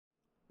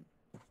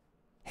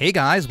Hey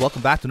guys,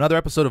 welcome back to another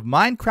episode of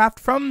Mindcraft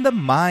from the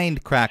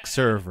Mindcrack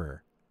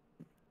server.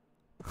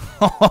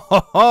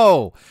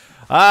 What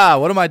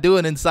am I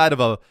doing inside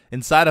of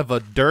a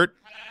dirt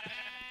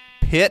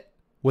pit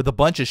with a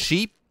bunch of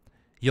sheep?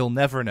 You'll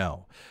never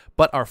know.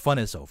 But our fun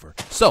is over.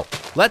 So,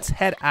 let's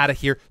head out of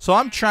here. So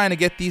I'm trying to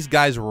get these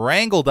guys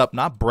wrangled up,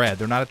 not bred.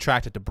 They're not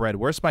attracted to bread.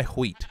 Where's my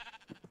wheat?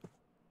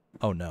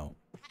 Oh no.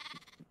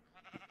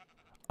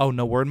 Oh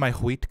no, where'd my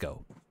wheat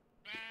go?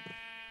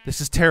 This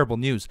is terrible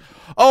news.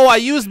 Oh, I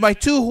used my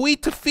 2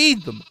 wheat to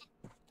feed them.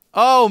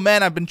 Oh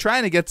man, I've been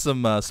trying to get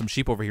some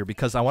sheep over here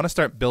because I want to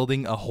start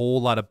building a whole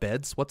lot of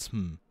beds.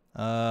 When's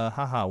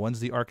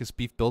the Arcus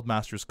Beef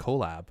Buildmasters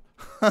collab?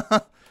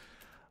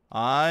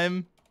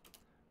 I'm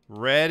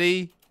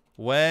ready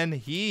when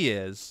he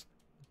is,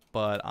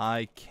 but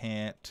I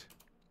can't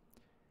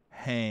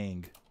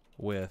hang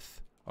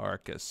with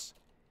Arcus.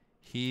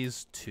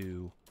 He's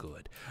too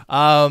good.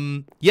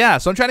 Yeah,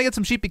 so I'm trying to get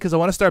some sheep because I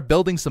want to start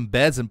building some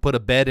beds and put a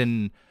bed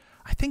in,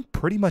 I think,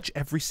 pretty much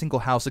every single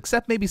house,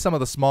 except maybe some of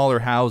the smaller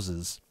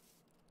houses.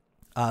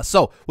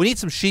 So we need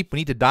some sheep. We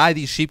need to dye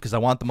these sheep because I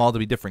want them all to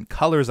be different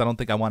colors. I don't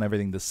think I want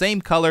everything the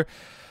same color.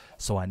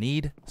 So I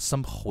need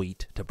some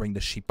wheat to bring the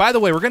sheep. By the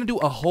way, we're going to do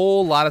a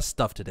whole lot of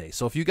stuff today.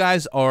 So if you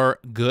guys are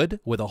good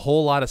with a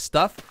whole lot of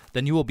stuff,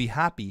 then you will be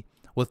happy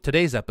with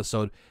today's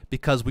episode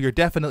because we are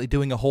definitely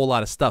doing a whole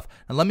lot of stuff.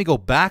 And let me go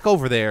back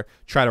over there,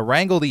 try to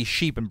wrangle these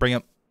sheep and bring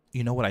them.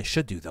 You know what I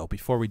should do, though,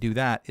 before we do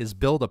that, is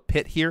build a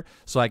pit here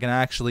so I can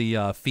actually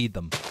feed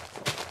them.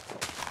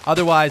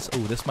 Otherwise,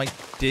 oh, this might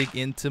dig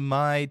into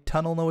my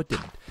tunnel. No, it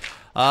didn't.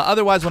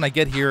 Otherwise, when I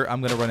get here,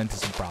 I'm going to run into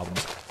some problems.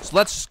 So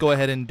let's just go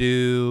ahead and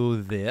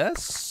do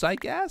this, I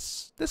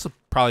guess. This will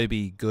probably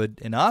be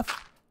good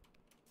enough.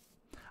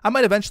 I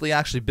might eventually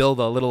actually build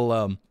a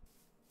little,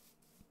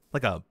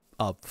 like a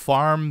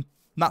farm,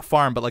 not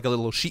farm, but like a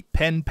little sheep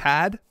pen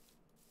pad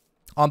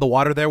on the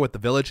water there with the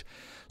village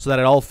so that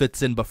it all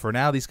fits in. But for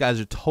now, these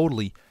guys are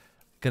totally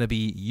going to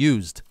be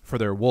used for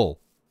their wool.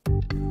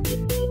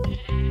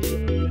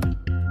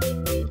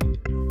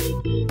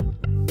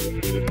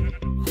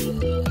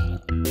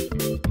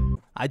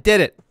 I did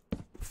it.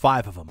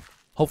 5 of them.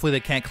 Hopefully they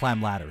can't climb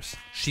ladders.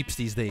 Sheeps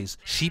these days.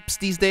 Sheeps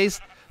these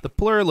days? The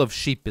plural of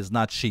sheep is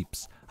not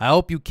sheeps. I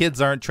hope you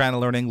kids aren't trying to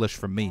learn English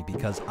from me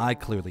because I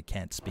clearly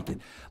can't speak it.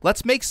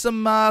 Let's make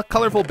some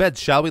colorful beds,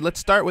 shall we? Let's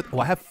start with... Oh,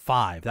 I have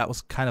 5. That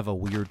was kind of a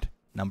weird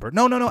number.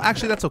 No.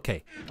 Actually, that's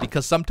okay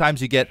because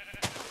sometimes you get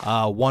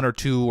 1 or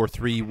 2 or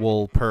 3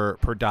 wool per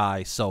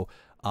dye, so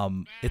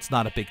it's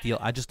not a big deal.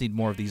 I just need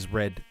more of these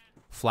red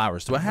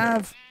flowers. Do I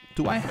have...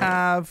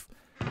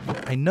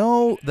 I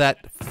know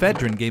that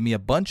Fedrin gave me a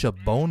bunch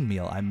of bone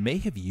meal. I may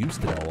have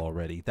used it all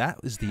already. That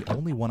is the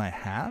only one I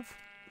have?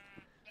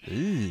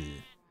 Ew.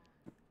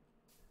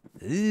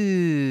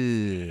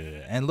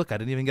 And look, I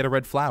didn't even get a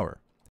red flower.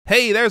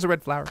 Hey, there's a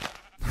red flower.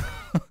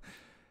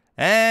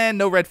 And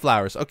no red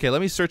flowers. Okay, let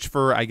me search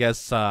for, I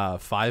guess,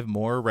 5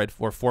 more red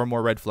or 4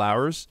 more red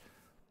flowers.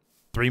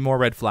 3 more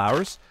red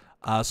flowers.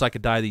 So I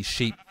could dye these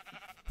sheep.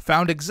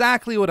 Found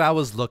exactly what I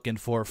was looking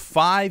for.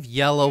 5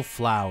 yellow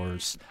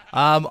flowers.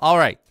 All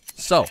right.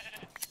 So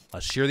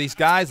let's shear these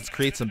guys. Let's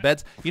create some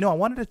beds. You know, I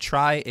wanted to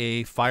try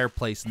a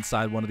fireplace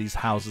inside one of these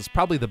houses.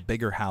 Probably the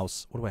bigger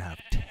house. What do I have?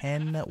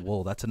 10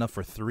 wool. That's enough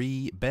for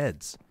 3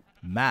 beds.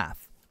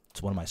 Math.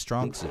 It's one of my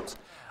strong suits.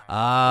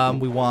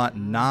 We want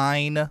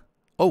 9.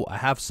 Oh, I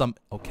have some.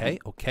 Okay.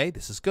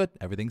 This is good.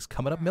 Everything's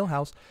coming up.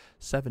 Millhouse.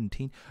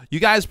 17. You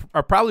guys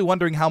are probably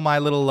wondering how my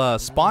little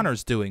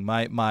spawner's doing.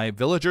 My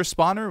villager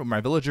spawner,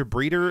 my villager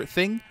breeder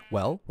thing.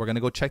 Well, we're going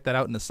to go check that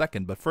out in a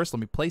second. But first, let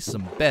me place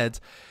some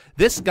beds.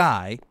 This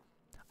guy,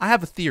 I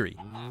have a theory.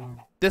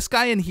 This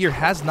guy in here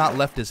has not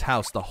left his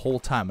house the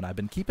whole time. And I've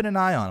been keeping an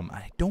eye on him.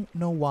 I don't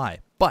know why.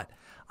 But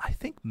I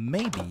think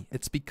maybe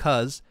it's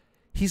because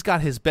he's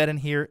got his bed in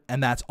here,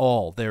 and that's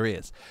all there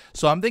is.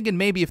 So I'm thinking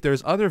maybe if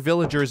there's other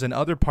villagers in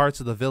other parts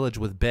of the village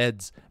with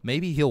beds,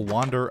 maybe he'll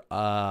wander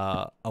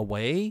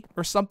away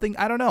or something.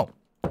 I don't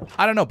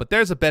know, but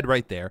there's a bed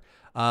right there.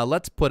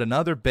 Let's put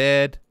another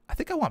bed. I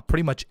think I want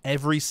pretty much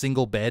every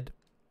single bed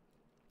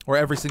or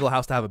every single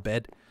house to have a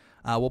bed.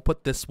 We'll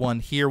put this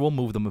one here. We'll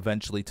move them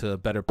eventually to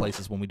better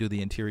places when we do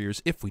the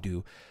interiors, if we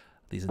do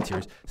these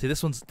interiors. See,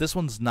 this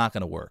one's not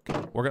going to work.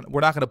 We're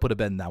not going to put a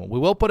bed in that one. We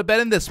will put a bed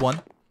in this one.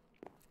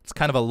 It's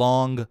kind of a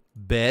long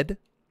bed.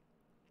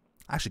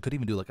 Actually, could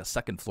even do like a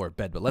 2nd floor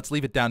bed, but let's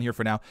leave it down here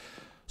for now.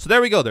 So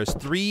there we go. There's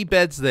 3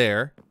 beds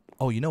there.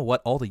 Oh, you know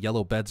what? All the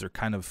yellow beds are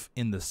kind of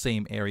in the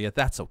same area.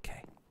 That's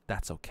okay.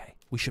 That's okay.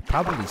 We should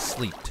probably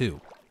sleep too.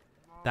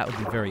 That would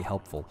be very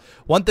helpful.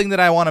 One thing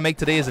that I want to make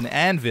today is an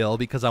anvil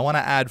because I want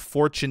to add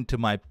fortune to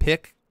my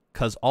pick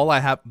because all I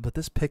have... But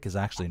this pick is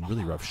actually in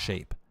really rough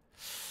shape.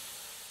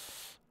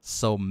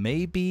 So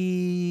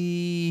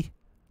maybe...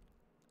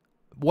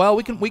 Well,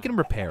 we can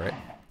repair it.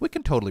 We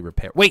can totally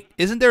repair. Wait,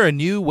 isn't there a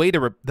new way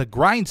to the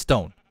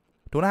grindstone?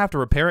 Don't I have to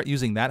repair it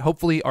using that?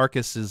 Hopefully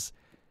Arcus is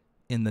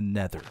in the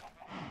nether.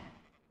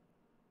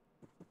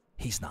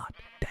 He's not.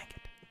 Dang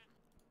it.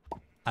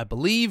 I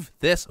believe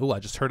this. Oh, I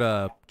just heard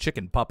a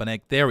chicken pop an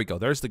egg. There we go.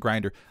 There's the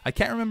grinder. I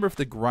can't remember if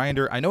the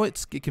grinder. I know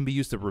it can be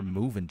used to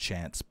remove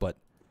enchants, but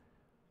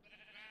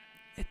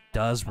it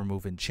does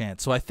remove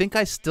enchants. So I think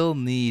I still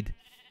need.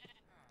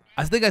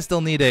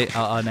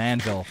 An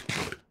anvil.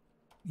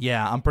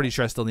 Yeah, I'm pretty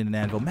sure I still need an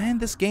anvil. Man,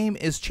 this game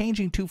is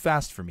changing too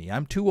fast for me.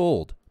 I'm too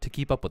old to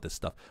keep up with this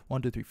stuff.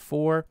 1, 2, 3,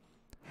 4.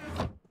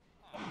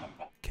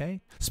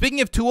 Okay.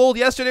 Speaking of too old,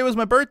 yesterday was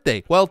my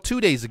birthday. Well,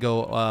 2 days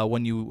ago,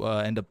 when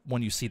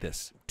you see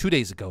this, 2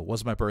 days ago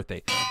was my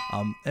birthday.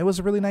 It was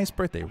a really nice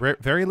birthday.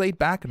 Very laid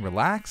back and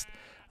relaxed.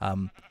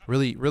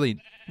 Really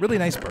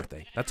nice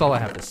birthday. That's all I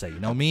have to say. You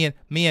know, me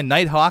and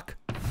Nighthawk,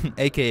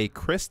 aka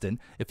Kristen.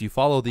 If you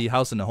follow the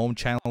House and the Home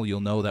channel,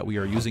 you'll know that we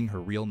are using her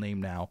real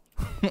name now.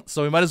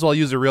 So we might as well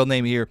use her real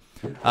name here.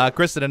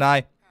 Kristen and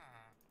I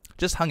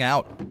just hung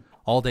out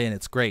all day, and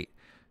it's great.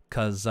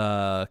 Cause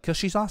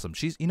she's awesome.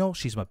 She's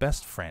my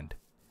best friend.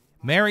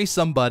 Marry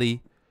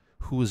somebody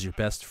who is your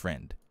best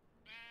friend,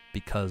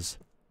 because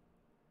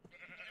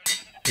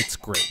it's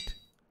great.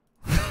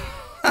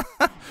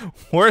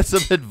 Words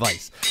of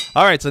advice.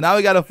 All right, so now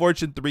we got a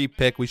Fortune 3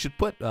 pick. We should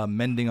put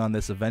mending on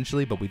this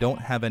eventually, but we don't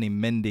have any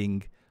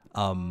mending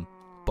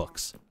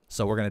books,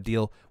 so we're gonna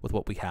deal with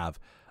what we have.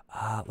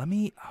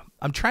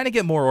 I'm trying to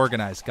get more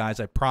organized, guys,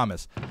 I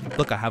promise.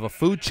 Look, I have a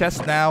food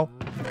chest now.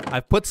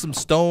 I've put some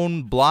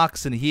stone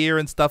blocks in here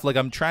and stuff. Like,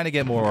 I'm trying to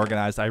get more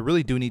organized. I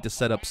really do need to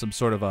set up some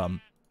sort of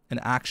an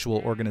actual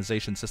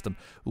organization system.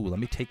 Ooh, let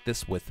me take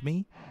this with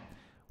me.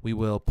 We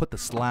will put the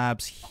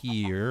slabs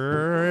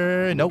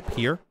here. Nope,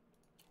 here.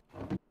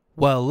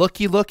 Well,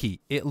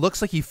 looky. It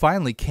looks like he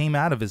finally came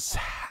out of his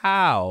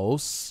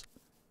house.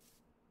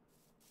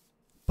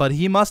 But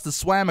he must have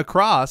swam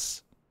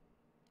across.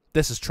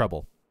 This is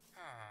trouble.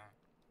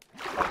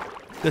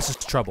 This is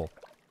trouble.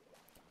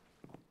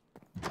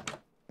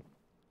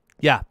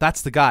 Yeah,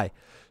 that's the guy.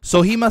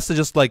 So he must have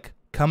just, like,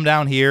 come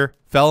down here,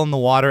 fell in the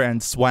water,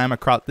 and swam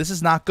across. This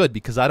is not good,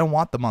 because I don't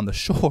want them on the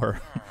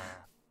shore.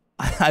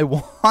 I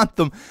want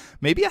them.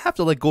 Maybe I have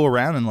to, like, go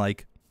around and,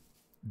 like,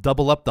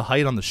 double up the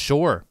height on the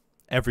shore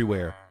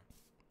everywhere.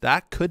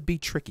 That could be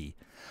tricky.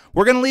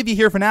 We're going to leave you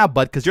here for now,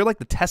 bud, because you're, like,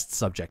 the test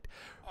subject.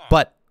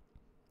 But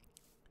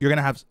you're going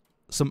to have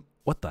some...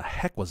 What the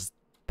heck was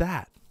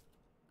that?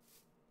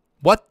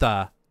 What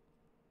the...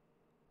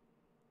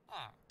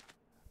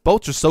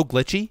 Boats are so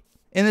glitchy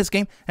in this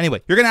game.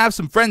 Anyway, you're going to have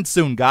some friends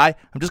soon, guy.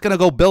 I'm just going to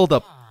go build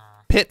a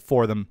pit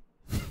for them.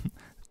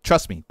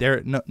 Trust me,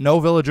 no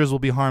villagers will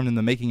be harmed in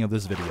the making of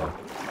this video.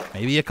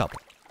 Maybe a couple.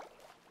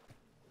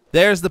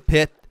 There's the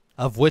pit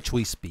of which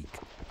we speak.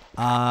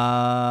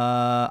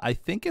 I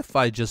think if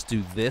I just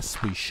do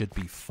this, we should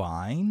be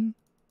fine.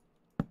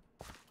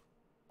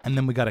 And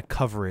then we got to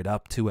cover it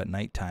up, too, at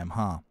nighttime,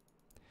 huh?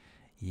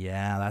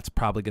 Yeah, that's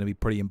probably going to be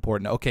pretty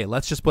important. Okay,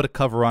 let's just put a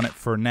cover on it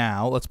for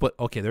now.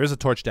 Okay, there is a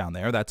torch down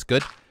there. That's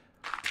good.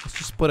 Let's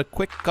just put a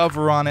quick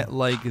cover on it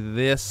like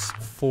this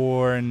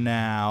for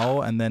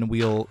now, and then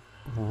we'll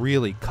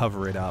really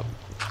cover it up.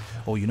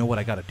 Oh, you know what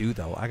I got to do,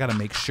 though? I got to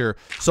make sure.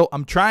 So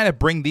I'm trying to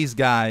bring these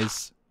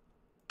guys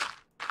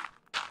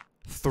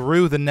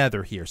through the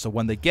nether here. So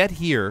when they get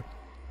here,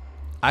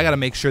 I got to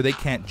make sure they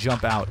can't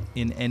jump out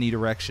in any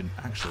direction.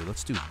 Actually,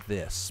 let's do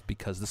this,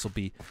 because this will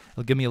be...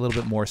 It'll give me a little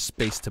bit more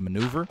space to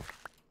maneuver.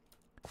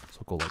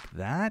 So we'll go like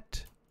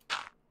that.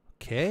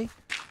 Okay.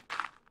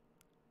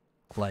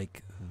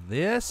 Like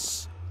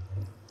this.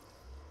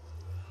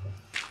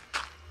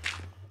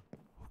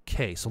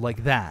 Okay, so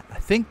like that. I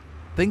think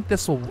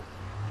this will...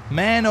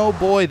 Man, oh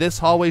boy, this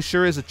hallway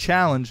sure is a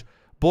challenge.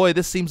 Boy,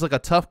 this seems like a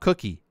tough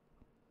cookie.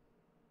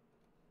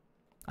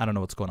 I don't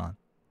know what's going on.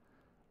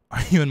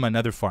 Are you in my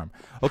nether farm?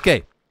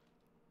 Okay.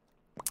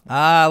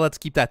 Let's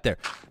keep that there.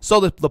 So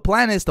the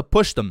plan is to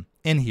push them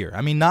in here.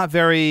 I mean, not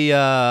very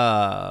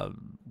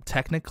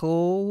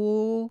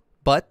technical,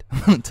 but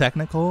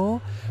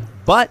technical.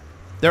 But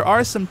there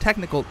are some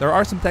technical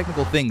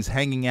things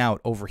hanging out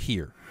over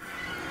here.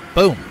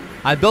 Boom.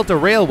 I built a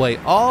railway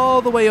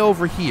all the way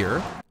over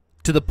here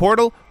to the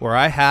portal where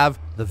I have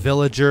the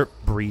villager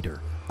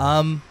breeder.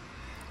 Now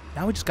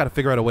we just got to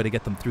figure out a way to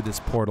get them through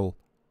this portal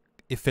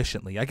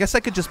efficiently. I guess I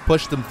could just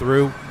push them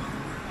through.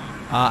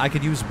 I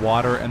could use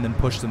water and then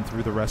push them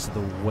through the rest of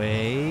the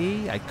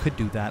way. I could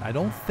do that. I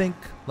don't think...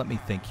 Let me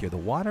think here. The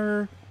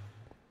water...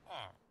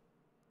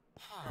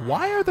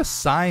 Why are the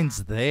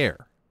signs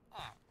there?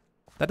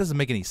 That doesn't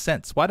make any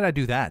sense. Why did I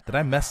do that? Did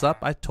I mess up?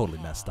 I totally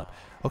messed up.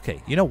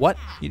 Okay, you know what?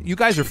 You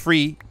guys are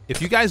free.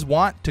 If you guys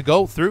want to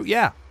go through,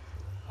 yeah.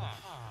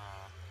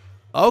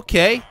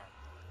 Okay.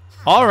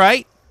 All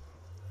right.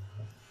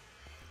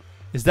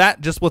 Is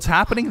that just what's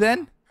happening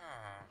then?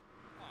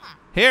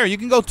 Here, you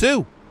can go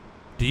too.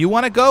 Do you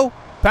want to go,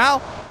 pal?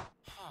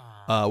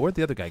 Where'd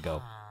the other guy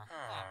go?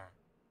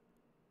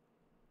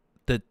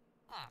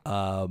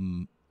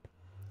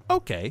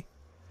 Okay.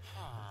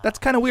 That's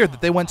kind of weird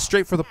that they went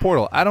straight for the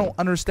portal. I don't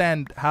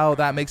understand how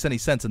that makes any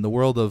sense in the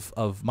world of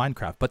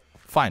Minecraft, but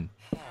fine.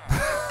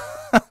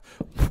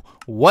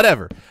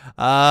 Whatever.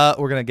 We're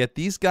going to get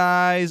these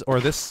guys or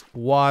this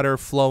water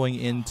flowing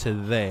into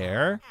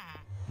there.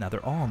 Now,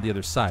 they're all on the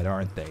other side,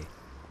 aren't they?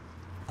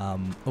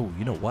 Oh,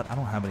 you know what? I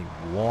don't have any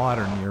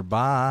water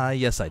nearby.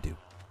 Yes, I do.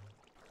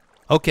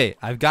 Okay,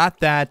 I've got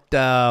that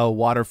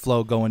water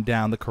flow going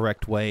down the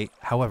correct way.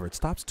 However, it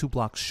stops 2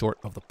 blocks short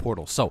of the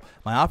portal. So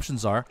my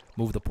options are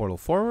move the portal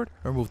forward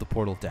or move the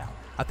portal down.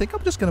 I think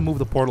I'm just going to move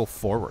the portal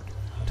forward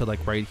to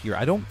like right here.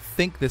 I don't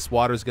think this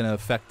water is going to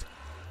affect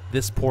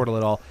this portal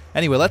at all.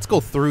 Anyway, let's go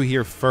through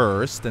here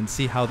first and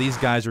see how these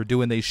guys are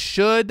doing. They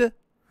should...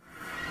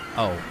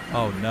 Oh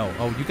no.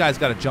 Oh, you guys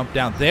got to jump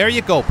down. There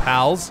you go,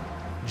 pals.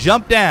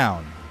 Jump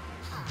down.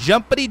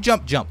 Jumpity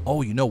jump jump.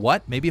 Oh, you know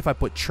what? Maybe if I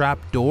put trap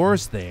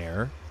doors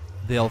there,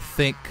 they'll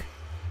think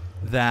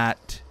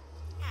that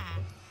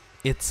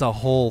it's a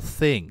whole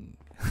thing.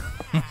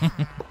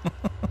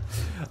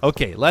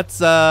 Okay, let's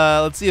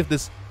see if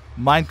this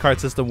minecart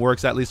system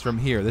works, at least from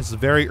here. This is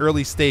very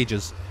early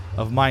stages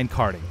of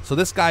minecarting. So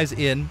this guy's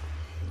in.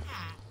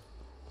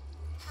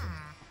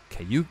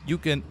 Okay, you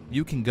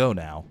can go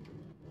now.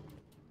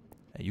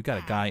 Hey, you got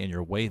a guy in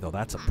your way though.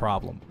 That's a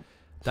problem.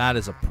 That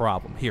is a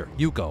problem. Here,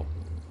 you go.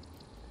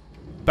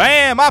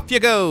 Bam! Off you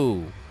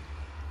go!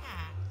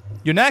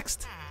 You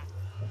next?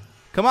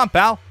 Come on,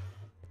 pal.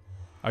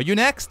 Are you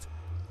next?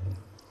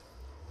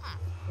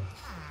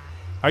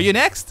 Are you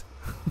next?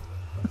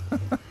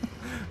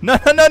 No.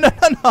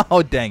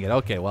 Oh, dang it.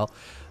 Okay, well,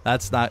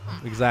 that's not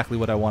exactly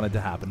what I wanted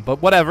to happen.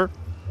 But whatever.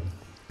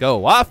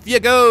 Go. Off you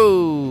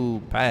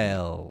go,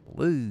 pal.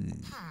 Ooh.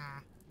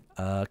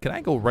 Can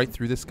I go right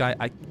through this guy?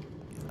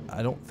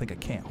 I don't think I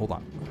can. Hold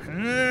on.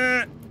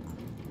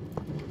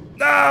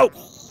 No!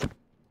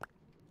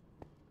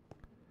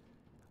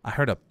 I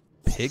heard a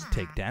pig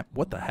take damage.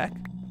 What the heck?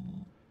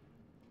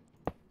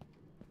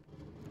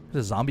 Is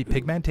a zombie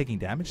pigman taking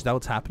damage? Is that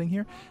what's happening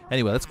here?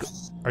 Anyway, let's go.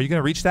 Are you going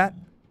to reach that?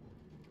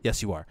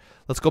 Yes, you are.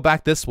 Let's go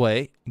back this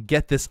way and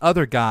get this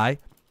other guy.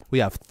 We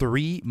have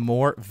 3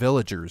 more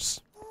villagers.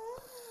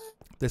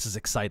 This is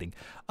exciting.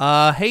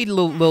 Hey,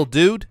 little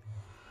dude.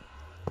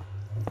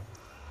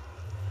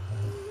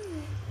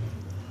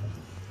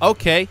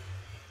 Okay.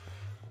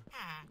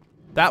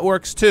 That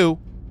works too.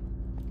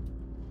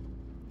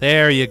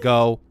 There you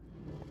go.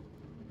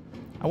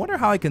 I wonder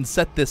how I can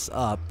set this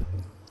up.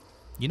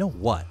 You know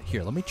what?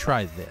 Here, let me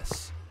try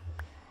this.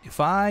 If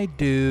I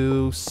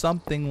do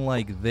something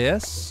like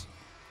this.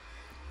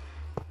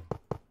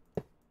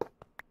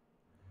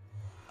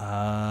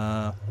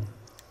 How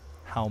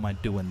am I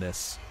doing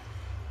this?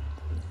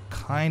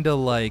 Kind of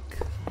like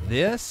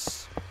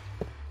this.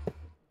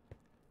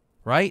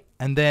 Right?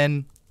 And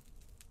then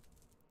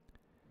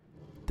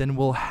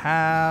we'll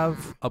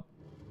have a...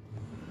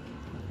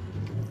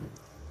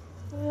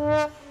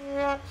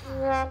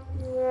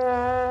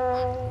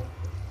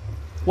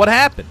 What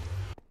happened?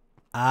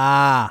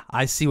 Ah,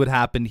 I see what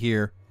happened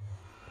here.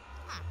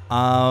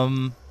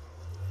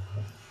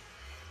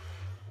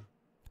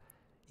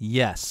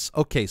 Yes.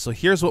 Okay, so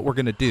here's what we're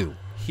going to do.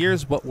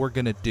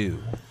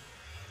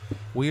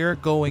 We're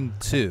going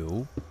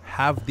to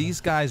have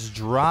these guys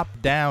drop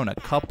down a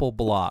couple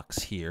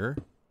blocks here.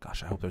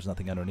 Gosh, I hope there's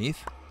nothing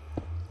underneath.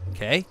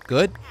 Okay,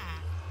 good.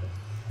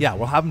 Yeah,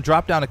 we'll have them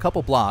drop down a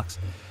couple blocks.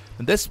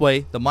 And this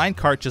way, the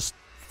minecart just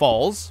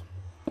falls.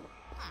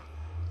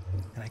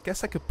 And I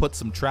guess I could put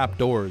some trap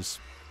doors.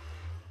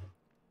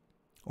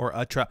 Or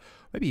a trap,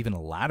 maybe even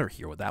a ladder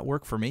here. Would that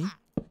work for me?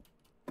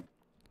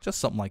 Just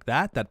something like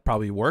that. That'd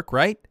probably work,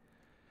 right?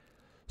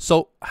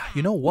 So,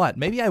 you know what?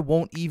 Maybe I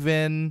won't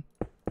even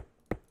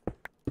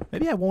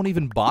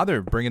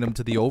bother bringing them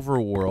to the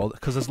overworld.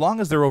 Because as long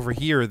as they're over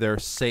here, they're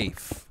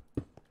safe.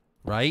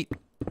 Right?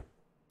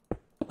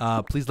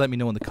 Please let me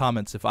know in the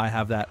comments if I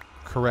have that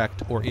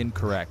correct or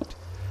incorrect.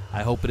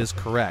 I hope it is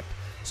correct.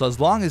 So as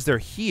long as they're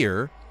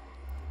here,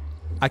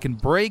 I can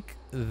break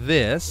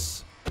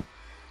this.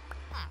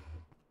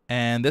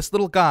 And this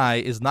little guy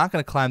is not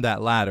going to climb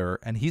that ladder,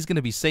 and he's going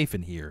to be safe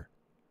in here.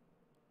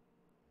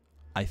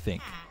 I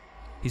think.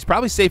 He's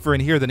probably safer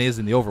in here than he is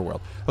in the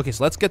overworld. Okay,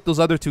 so let's get those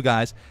other 2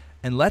 guys,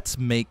 and let's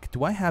make...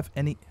 Do I have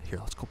any... Here,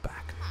 let's go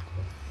back.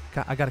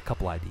 I got a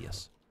couple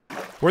ideas.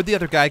 Where'd the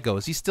other guy go?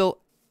 Is he still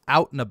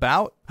out and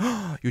about?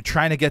 You're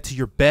trying to get to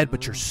your bed,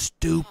 but you're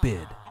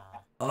stupid.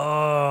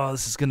 Oh,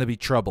 this is going to be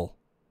trouble.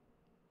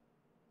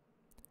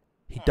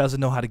 He doesn't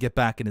know how to get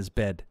back in his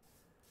bed.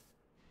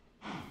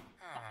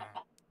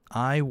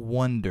 I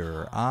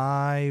wonder.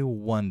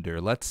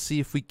 Let's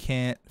see if we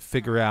can't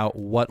figure out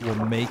what will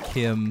make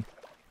him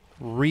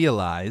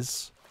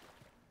realize.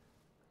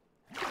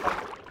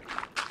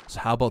 So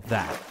how about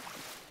that?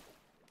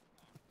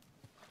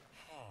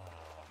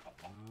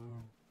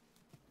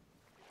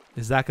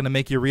 Is that going to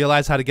make you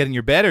realize how to get in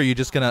your bed, or are you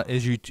just going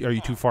to... Are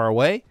you too far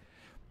away?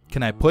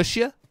 Can I push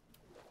you?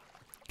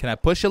 Can I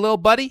push you, little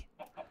buddy?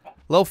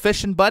 Little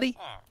fishing buddy?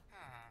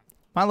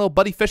 My little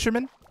buddy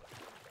fisherman?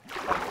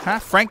 Huh?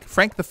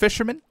 Frank the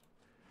fisherman?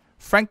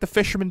 Frank the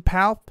fisherman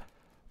pal?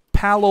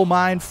 Pal o'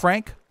 mine,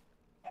 Frank?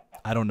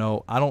 I don't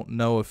know. I don't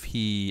know if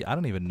he... I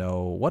don't even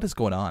know what is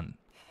going on.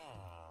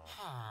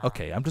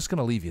 Okay, I'm just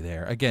gonna leave you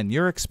there. Again,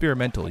 you're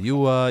experimental.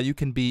 You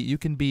can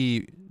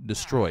be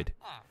destroyed.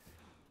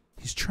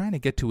 He's trying to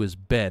get to his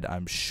bed,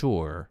 I'm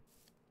sure.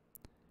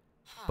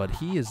 But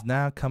he is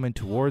now coming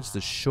towards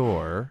the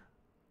shore.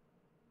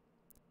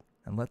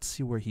 And let's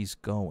see where he's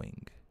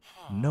going.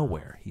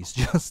 Nowhere. He's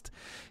just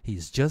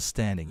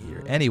standing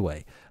here.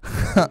 Anyway,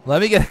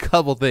 let me get a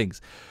couple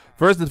things.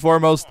 First and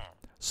foremost,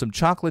 some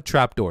chocolate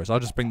trapdoors. I'll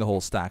just bring the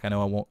whole stack. I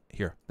know I won't.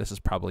 Here, this is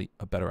probably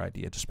a better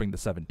idea. Just bring the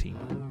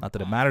 17. Not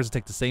that it matters. It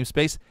takes the same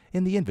space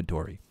in the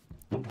inventory.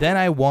 Then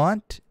I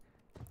want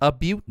a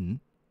butane.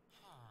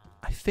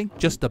 I think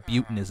just a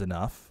butane is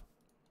enough.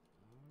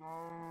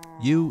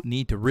 You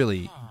need to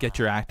really get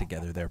your act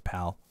together there,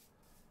 pal.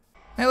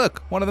 Hey,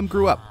 look. One of them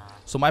grew up.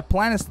 So my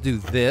plan is to do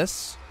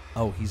this.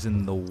 Oh, he's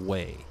in the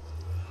way.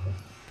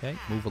 Okay,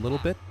 move a little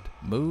bit.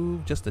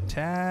 Move just a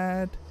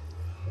tad.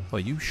 Oh,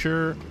 you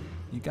sure?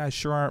 You guys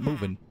sure aren't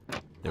moving.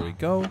 There we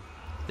go.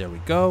 There we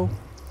go.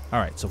 All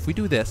right, so if we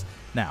do this,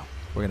 now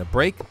we're going to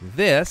break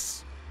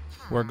this.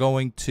 We're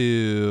going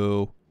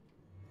to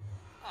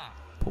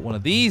put one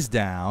of these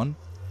down.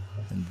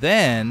 And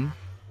then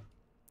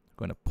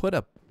we're going to put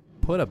a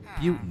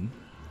butane.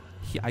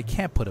 I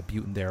can't put a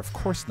butane there. Of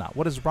course not.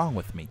 What is wrong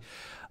with me?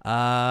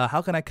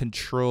 How can I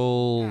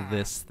control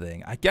this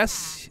thing? I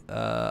guess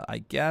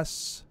I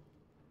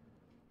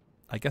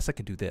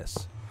could do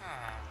this.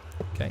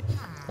 Okay,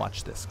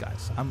 watch this,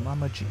 guys.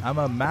 I'm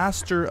a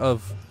master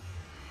of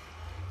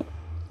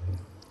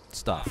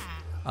stuff.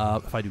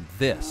 If I do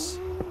this,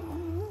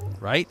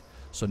 right?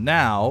 So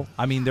now,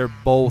 I mean, they're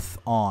both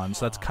on,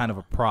 so that's kind of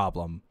a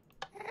problem.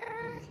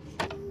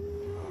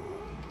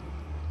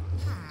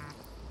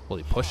 Will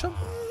he push him?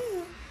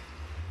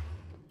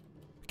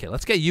 Okay,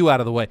 let's get you out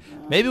of the way.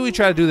 Maybe we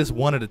try to do this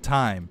one at a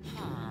time.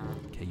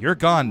 Okay, you're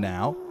gone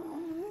now.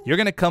 You're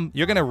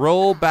gonna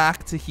roll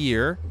back to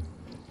here.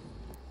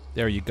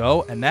 There you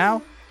go. And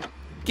now,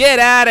 get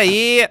out of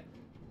here.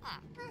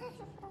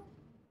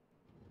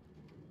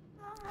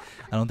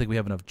 I don't think we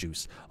have enough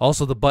juice.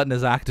 Also, the button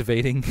is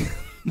activating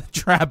the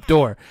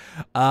trapdoor.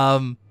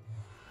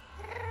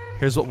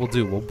 Here's what we'll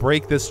do. We'll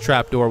break this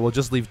trapdoor. We'll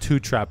just leave 2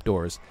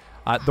 trapdoors.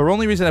 The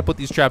only reason I put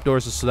these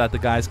trapdoors is so that the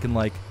guys can,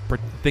 like,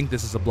 think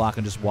this is a block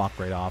and just walk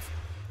right off.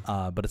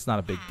 But it's not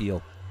a big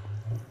deal.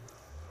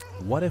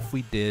 What if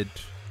we did...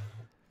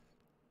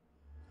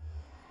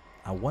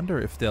 I wonder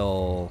if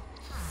they'll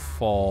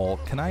fall.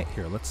 Can I...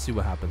 Here, let's see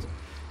what happens.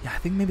 Yeah, I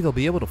think maybe they'll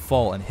be able to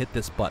fall and hit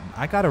this button.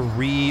 I gotta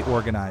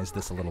reorganize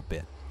this a little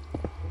bit.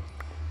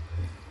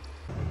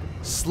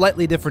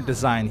 Slightly different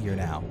design here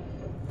now.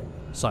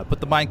 So I put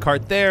the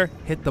minecart there,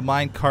 hit the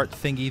minecart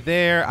thingy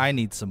there. I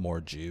need some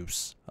more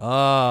juice.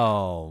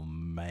 Oh,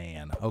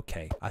 man.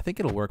 Okay, I think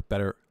it'll work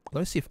better. Let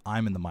me see if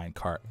I'm in the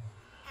minecart.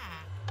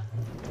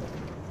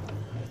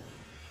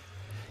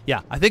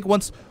 Yeah, I think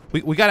once...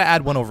 We gotta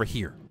add one over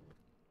here.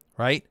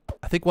 Right?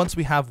 I think once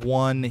we have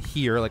one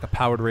here, like a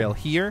powered rail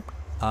here,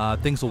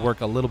 things will work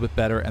a little bit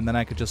better, and then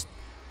I could just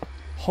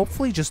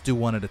hopefully just do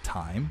one at a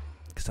time,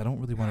 because I don't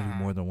really want to do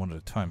more than one at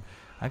a time.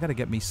 I gotta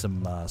get me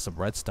some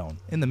redstone.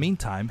 In the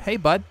meantime, hey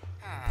bud,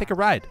 take a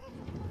ride.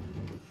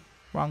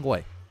 Wrong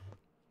way.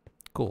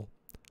 Cool.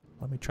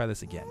 Let me try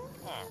this again.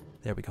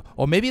 There we go.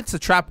 Or maybe it's the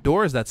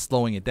trapdoors that's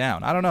slowing it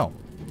down. I don't know.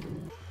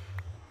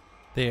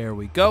 There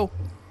we go.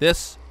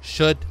 This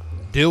should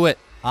do it.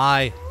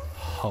 I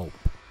hope.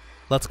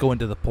 Let's go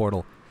into the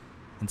portal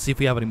and see if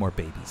we have any more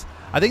babies.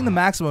 I think the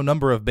maximum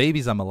number of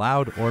babies I'm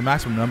allowed, or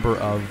maximum number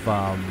of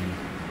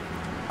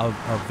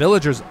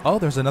villagers. Oh,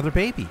 there's another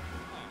baby.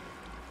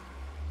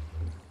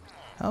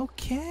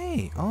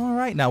 Okay. All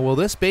right. Now, will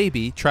this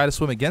baby try to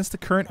swim against the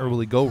current, or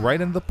will he go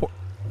right into the portal?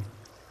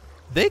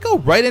 They go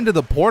right into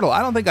the portal.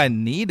 I don't think I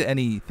need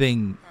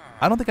anything.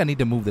 I don't think I need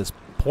to move this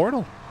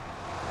portal.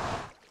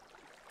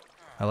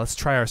 Now, let's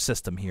try our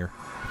system here.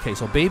 Okay,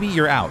 so baby,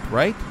 you're out,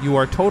 right? You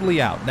are totally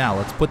out. Now,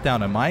 let's put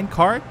down a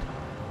minecart.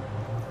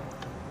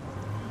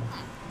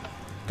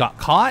 Got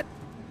caught.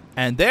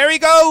 And there he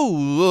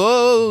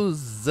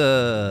goes.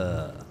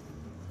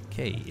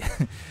 Okay.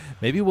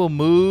 Maybe we'll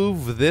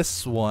move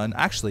this one.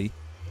 Actually,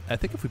 I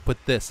think if we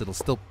put this, it'll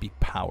still be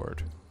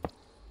powered.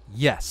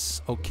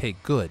 Yes. Okay,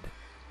 good.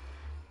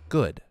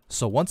 Good.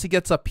 So once he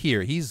gets up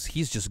here, he's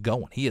just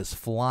going. He is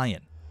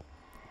flying.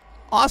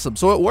 Awesome.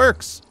 So it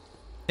works.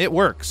 It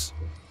works.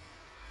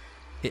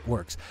 It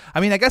works.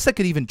 I mean, I guess I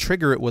could even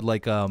trigger it with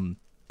like a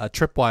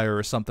tripwire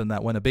or something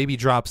that when a baby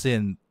drops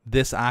in,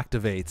 this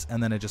activates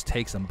and then it just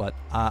takes him. But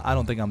I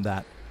don't think I'm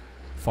that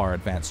far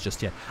advanced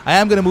just yet. I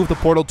am going to move the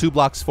portal 2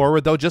 blocks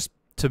forward, though, just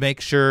to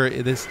make sure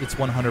it's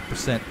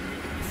 100%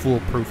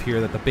 foolproof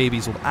here that the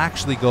babies will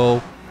actually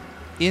go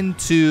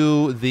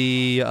into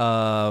the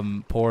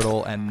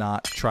portal and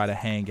not try to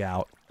hang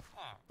out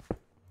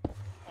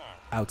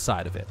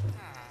outside of it.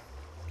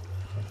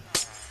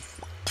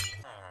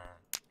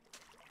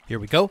 Here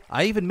we go.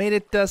 I even made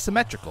it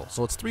symmetrical,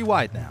 so it's 3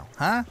 wide now.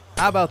 Huh?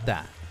 How about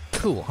that?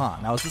 Cool, huh?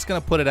 Now, is this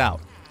going to put it out?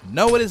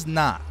 No, it is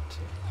not.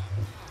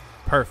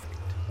 Perfect.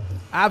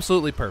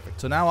 Absolutely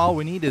perfect. So now all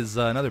we need is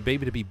another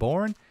baby to be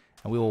born,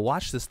 and we will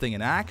watch this thing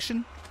in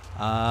action.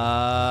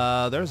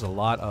 There's a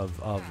lot of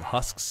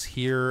husks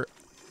here.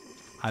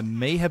 I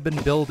may have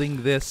been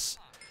building this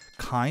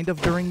kind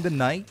of during the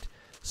night.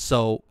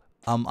 So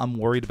I'm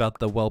worried about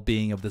the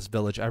well-being of this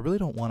village. I really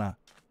don't want to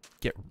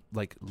get,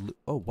 like...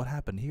 Oh, what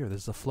happened here?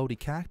 There's a floaty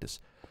cactus.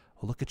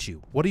 Oh, look at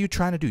you. What are you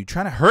trying to do? You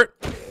trying to hurt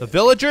the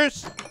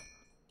villagers?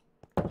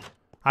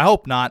 I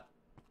hope not.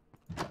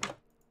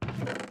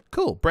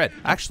 Cool, bread.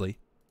 Actually,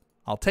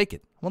 I'll take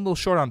it. I'm a little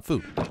short on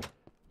food.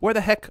 Where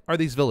the heck are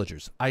these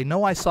villagers? I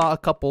know I saw a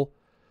couple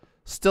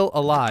still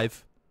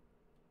alive.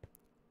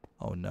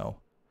 Oh, no.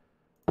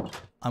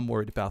 I'm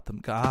worried about them,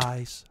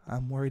 guys.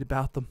 I'm worried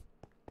about them.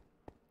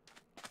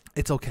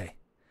 It's okay.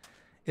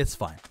 It's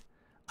fine.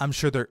 I'm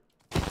sure they're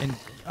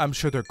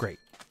great.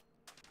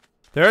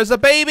 There's a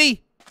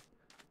baby.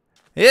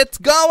 It's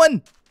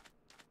going.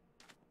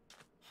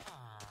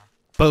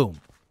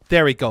 Boom.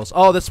 There he goes.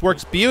 Oh, this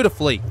works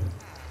beautifully.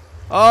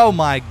 Oh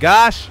my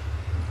gosh.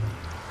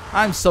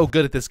 I'm so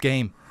good at this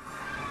game.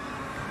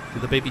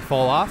 Did the baby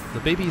fall off?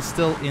 The baby is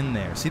still in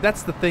there. See,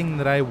 that's the thing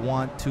that I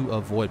want to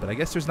avoid, but I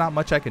guess there's not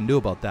much I can do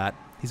about that.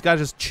 He's got to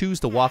just choose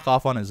to walk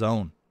off on his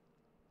own.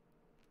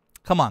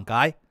 Come on,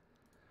 guy.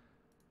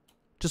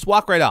 Just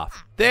walk right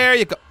off. There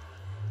you go.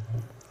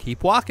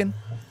 Keep walking.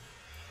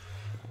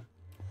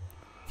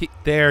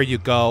 There you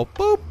go.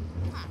 Boop.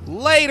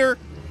 Later.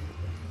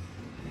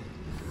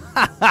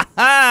 Ha ha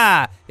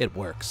ha. It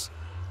works.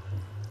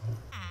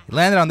 He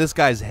landed on this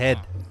guy's head.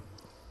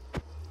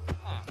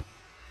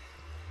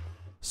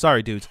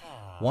 Sorry, dudes.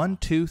 1,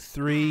 2,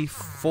 3,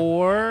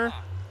 4,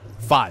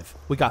 5.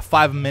 We got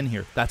 5 of them in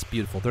here. That's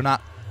beautiful. They're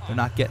not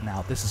getting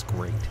out. This is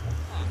great.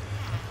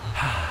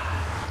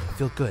 I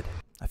feel good.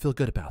 I feel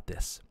good about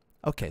this.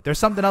 Okay, there's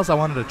something else I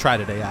wanted to try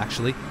today,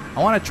 actually.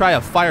 I want to try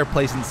a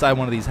fireplace inside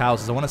one of these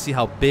houses. I want to see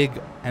how big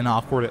and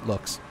awkward it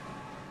looks.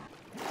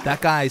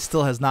 That guy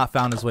still has not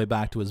found his way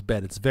back to his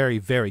bed. It's very,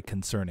 very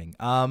concerning.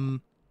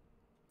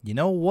 You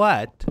know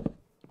what?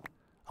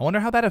 I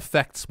wonder how that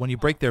affects when you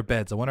break their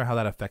beds. I wonder how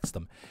that affects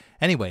them.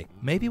 Anyway,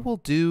 maybe we'll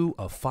do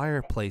a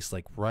fireplace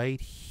like right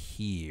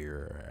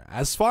here.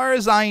 As far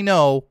as I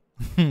know,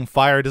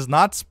 fire does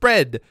not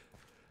spread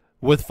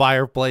with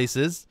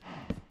fireplaces.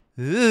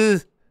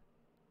 Ugh.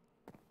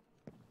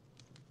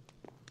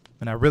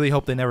 And I really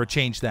hope they never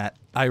change that.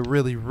 I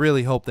really,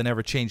 really hope they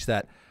never change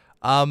that.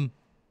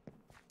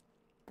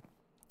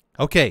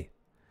 Okay.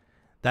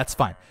 That's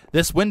fine.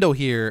 This window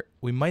here,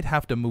 we might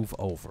have to move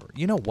over.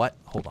 You know what?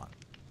 Hold on.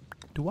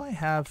 Do I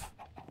have...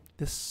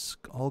 This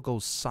all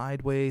goes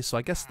sideways, so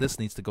I guess this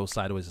needs to go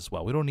sideways as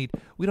well. We don't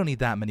need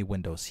that many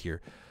windows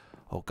here.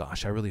 Oh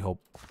gosh, I really hope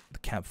the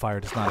campfire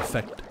does not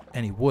affect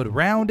any wood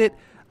around it.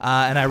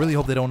 And I really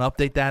hope they don't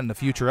update that in the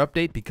future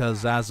update,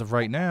 because as of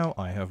right now,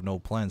 I have no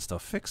plans to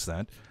fix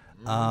that.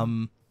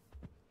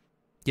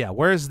 Yeah,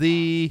 where's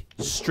the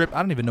strip?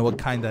 I don't even know what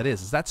kind that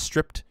is. Is that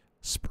stripped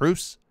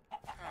spruce?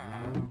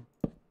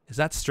 Is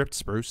that stripped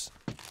spruce?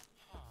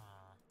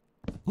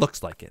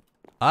 Looks like it.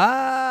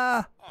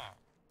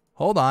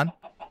 Hold on.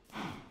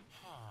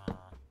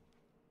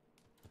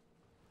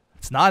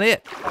 It's not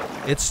it.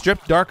 It's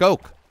stripped dark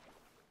oak.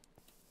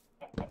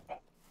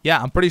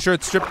 Yeah, I'm pretty sure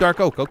it's stripped dark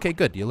oak. Okay,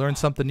 good. You learn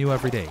something new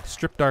every day.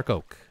 Stripped dark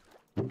oak.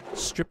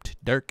 Stripped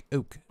dark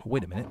oak.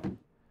 Wait a minute.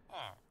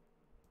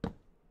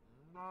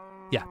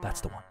 Yeah,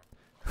 that's the one.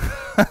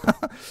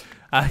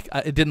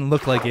 It didn't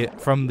look like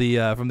it from the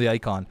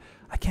icon.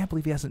 I can't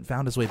believe he hasn't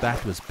found his way back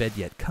to his bed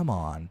yet. Come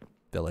on,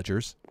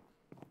 villagers.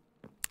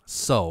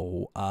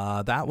 So,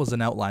 that was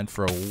an outline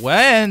for a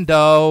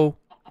window.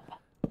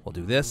 We'll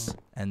do this.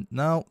 And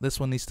no, this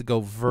one needs to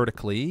go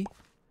vertically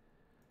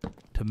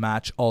to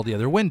match all the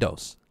other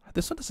windows.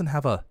 This one doesn't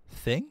have a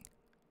thing?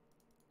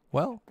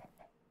 Well,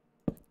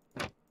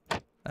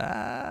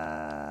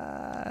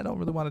 I don't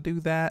really want to do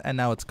that. And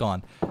now it's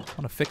gone. I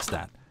want to fix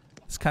that.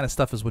 This kind of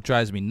stuff is what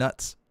drives me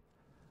nuts.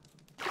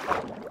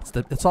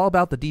 It's all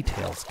about the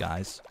details,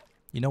 guys.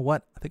 You know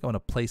what? I think I want to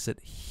place it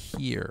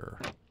here.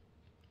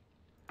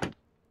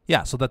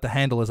 Yeah, so that the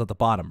handle is at the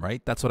bottom,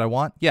 right? That's what I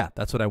want? Yeah,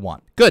 that's what I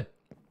want. Good.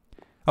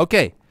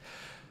 Okay.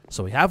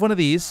 So we have one of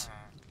these.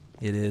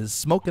 It is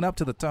smoking up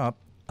to the top.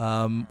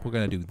 We're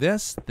going to do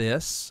this.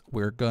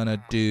 We're going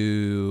to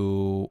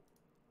do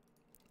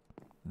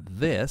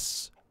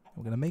this.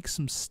 We're going to make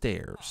some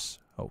stairs.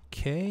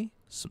 Okay.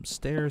 Some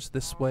stairs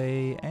this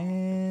way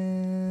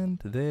and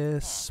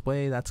this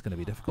way. That's going to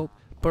be difficult.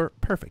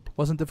 Perfect.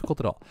 Wasn't difficult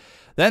at all.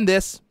 Then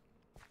this.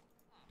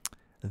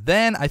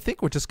 Then I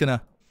think we're just going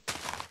to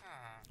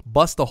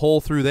bust a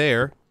hole through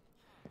there.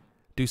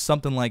 Do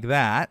something like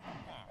that.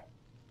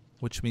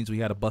 Which means we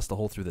got to bust a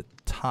hole through the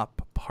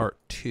top part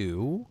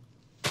too.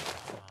 I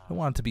don't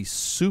want it to be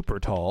super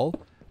tall,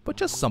 but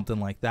just something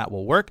like that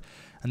will work.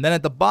 And then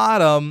at the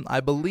bottom,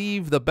 I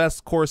believe the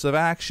best course of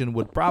action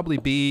would probably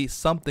be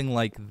something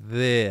like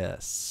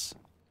this.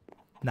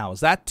 Now,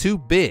 is that too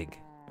big?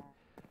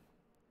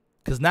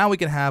 Because now we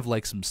can have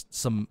like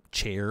some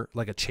chair,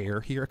 like a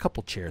chair here, a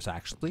couple chairs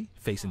actually,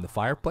 facing the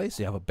fireplace.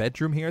 You have a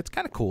bedroom here. It's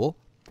kind of cool,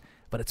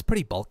 but it's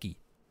pretty bulky.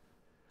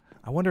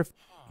 I wonder if...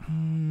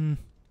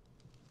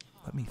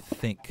 let me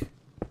think.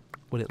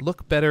 Would it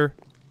look better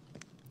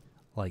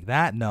like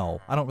that?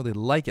 No, I don't really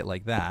like it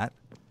like that.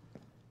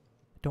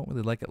 don't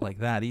really like it like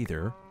that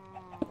either.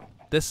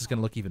 This is going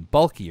to look even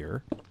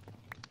bulkier.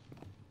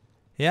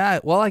 Yeah,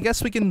 well, I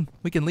guess we can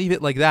leave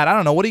it like that. I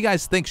don't know. What do you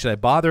guys think? Should I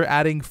bother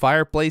adding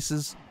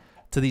fireplaces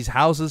to these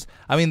houses?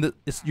 I mean,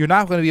 you're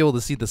not going to be able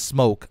to see the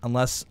smoke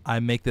unless I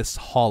make this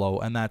hollow,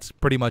 and that's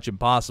pretty much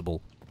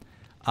impossible.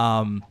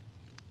 So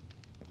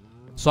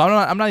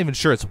I'm not even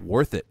sure it's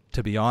worth it,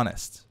 to be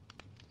honest.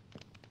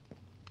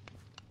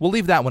 We'll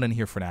leave that one in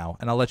here for now,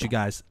 and I'll let you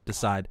guys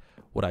decide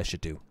what I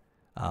should do.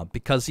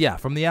 Because, yeah,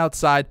 from the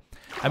outside,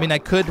 I mean, I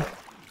could...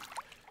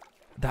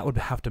 That would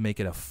have to make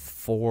it a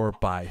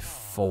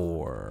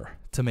 4x4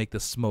 to make the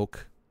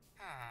smoke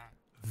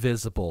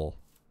visible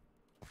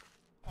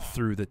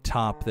through the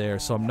top there.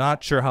 So I'm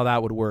not sure how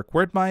that would work.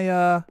 Where'd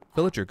my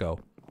villager go?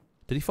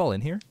 Did he fall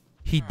in here?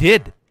 He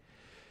did.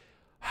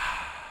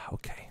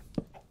 Okay.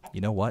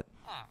 You know what?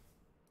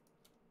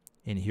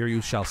 In here you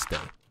shall stay.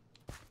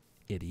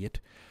 Idiot.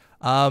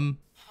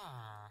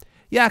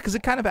 Yeah, because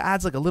it kind of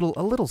adds like a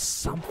little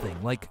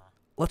something. Like,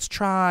 let's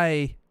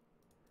try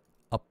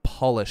a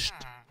polished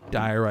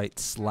diorite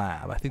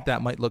slab. I think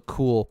that might look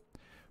cool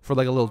for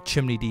like a little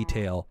chimney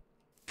detail.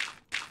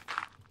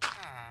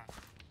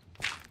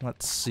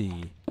 Let's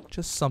see.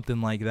 Just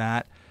something like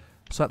that.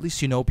 So at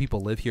least you know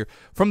people live here.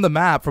 From the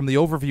map, from the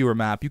overviewer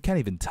map, you can't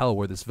even tell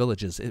where this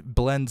village is. It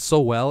blends so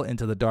well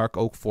into the dark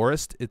oak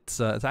forest. It's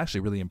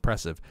actually really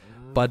impressive.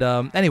 But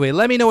anyway,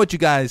 let me know what you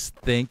guys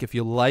think. If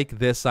you like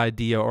this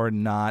idea or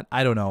not.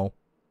 I don't know.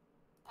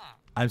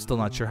 I'm still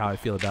not sure how I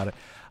feel about it.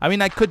 I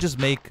mean, I could just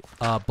make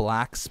a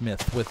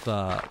blacksmith with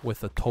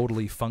a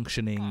totally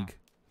functioning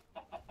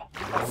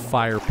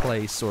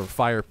fireplace or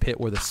fire pit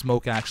where the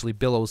smoke actually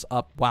billows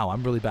up. Wow,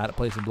 I'm really bad at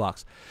placing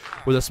blocks.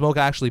 Where the smoke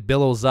actually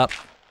billows up,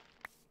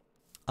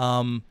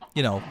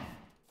 you know,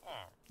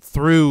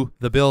 through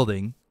the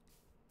building.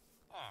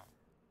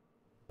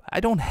 I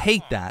don't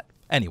hate that.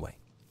 Anyway,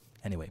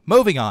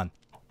 moving on.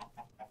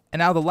 And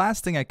now the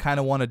last thing I kind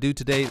of want to do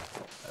today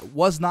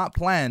was not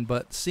planned,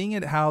 but seeing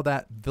it how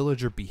that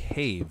villager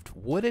behaved,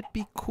 would it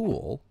be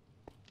cool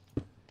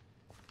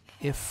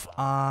if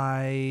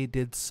I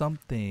did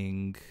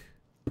something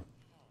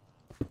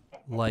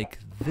like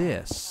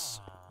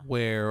this,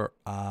 where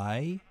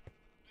I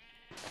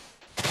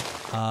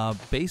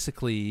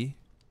basically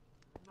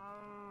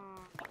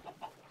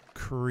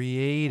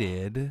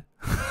created...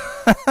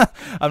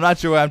 I'm not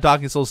sure why I'm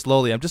talking so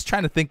slowly. I'm just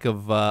trying to think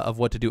of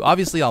what to do.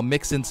 Obviously, I'll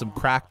mix in some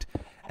cracked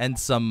and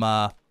some...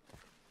 I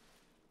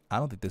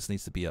don't think this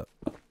needs to be a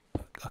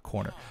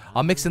corner.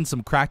 I'll mix in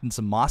some cracked and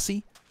some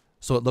mossy,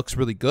 so it looks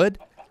really good.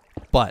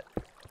 But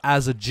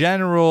as a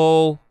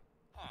general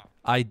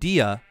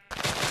idea,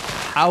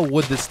 how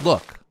would this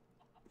look?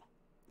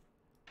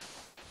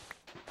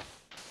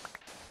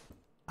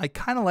 I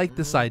kind of like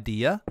this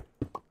idea.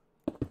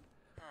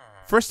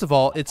 First of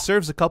all, it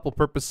serves a couple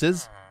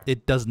purposes.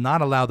 It does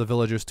not allow the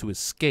villagers to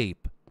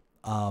escape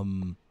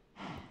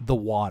the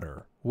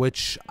water,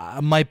 which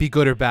might be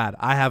good or bad.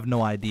 I have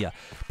no idea.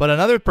 But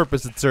another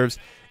purpose it serves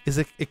is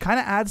it kind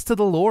of adds to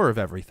the lore of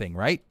everything,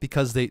 right?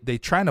 Because they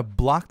trying to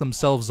block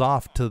themselves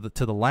off to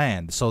the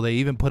land, so they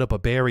even put up a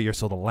barrier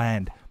so the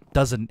land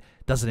doesn't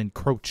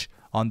encroach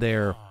on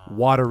their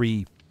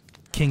watery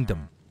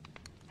kingdom.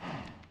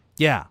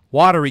 Yeah,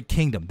 watery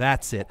kingdom.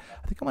 That's it.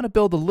 I think I'm gonna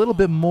build a little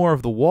bit more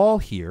of the wall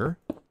here,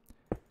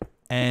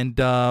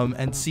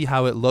 and see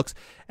how it looks.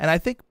 And I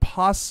think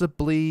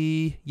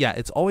possibly, yeah,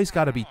 it's always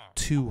got to be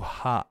too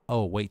hot.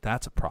 Oh wait,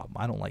 that's a problem.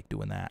 I don't like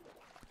doing that.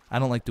 I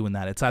don't like doing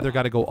that. It's either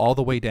got to go all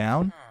the way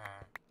down.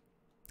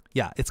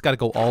 Yeah, it's got to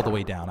go all the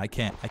way down. I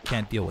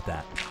can't deal with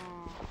that.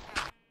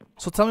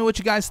 So tell me what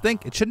you guys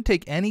think. It shouldn't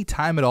take any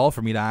time at all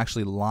for me to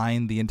actually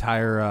line the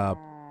entire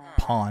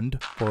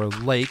pond or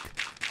lake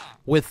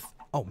with...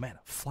 Oh man,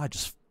 a fly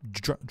just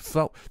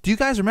fell. Do you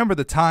guys remember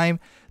the time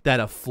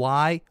that a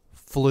fly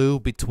flew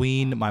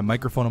between my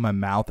microphone and my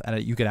mouth,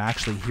 and you could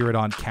actually hear it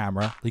on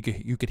camera?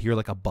 You could hear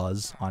like a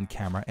buzz on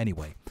camera.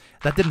 Anyway,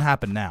 that didn't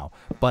happen now,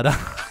 but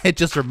it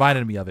just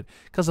reminded me of it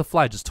because the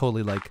fly just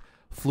totally like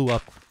flew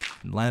up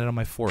and landed on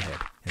my forehead.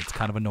 It's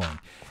kind of annoying.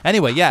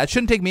 Anyway, yeah, it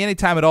shouldn't take me any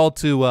time at all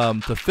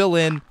to fill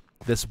in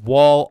this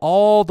wall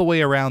all the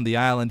way around the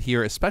island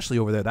here, especially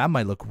over there. That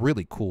might look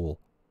really cool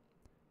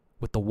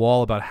with the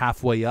wall about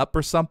halfway up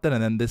or something,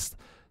 and then this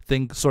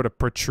thing sort of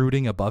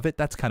protruding above it.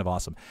 That's kind of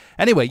awesome.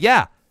 Anyway,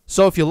 yeah.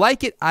 So if you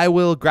like it, I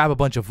will grab a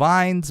bunch of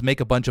vines, make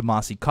a bunch of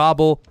mossy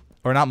cobble,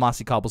 or not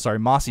mossy cobble, sorry,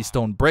 mossy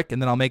stone brick,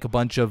 and then I'll make a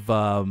bunch of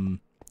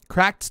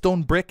cracked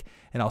stone brick,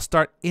 and I'll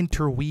start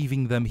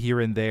interweaving them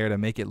here and there to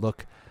make it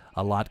look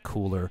a lot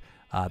cooler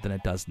than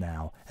it does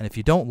now. And if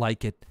you don't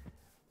like it,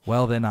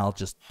 well, then I'll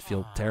just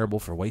feel terrible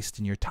for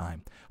wasting your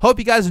time. Hope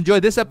you guys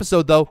enjoyed this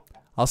episode, though.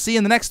 I'll see you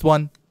in the next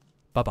one.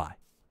 Bye-bye.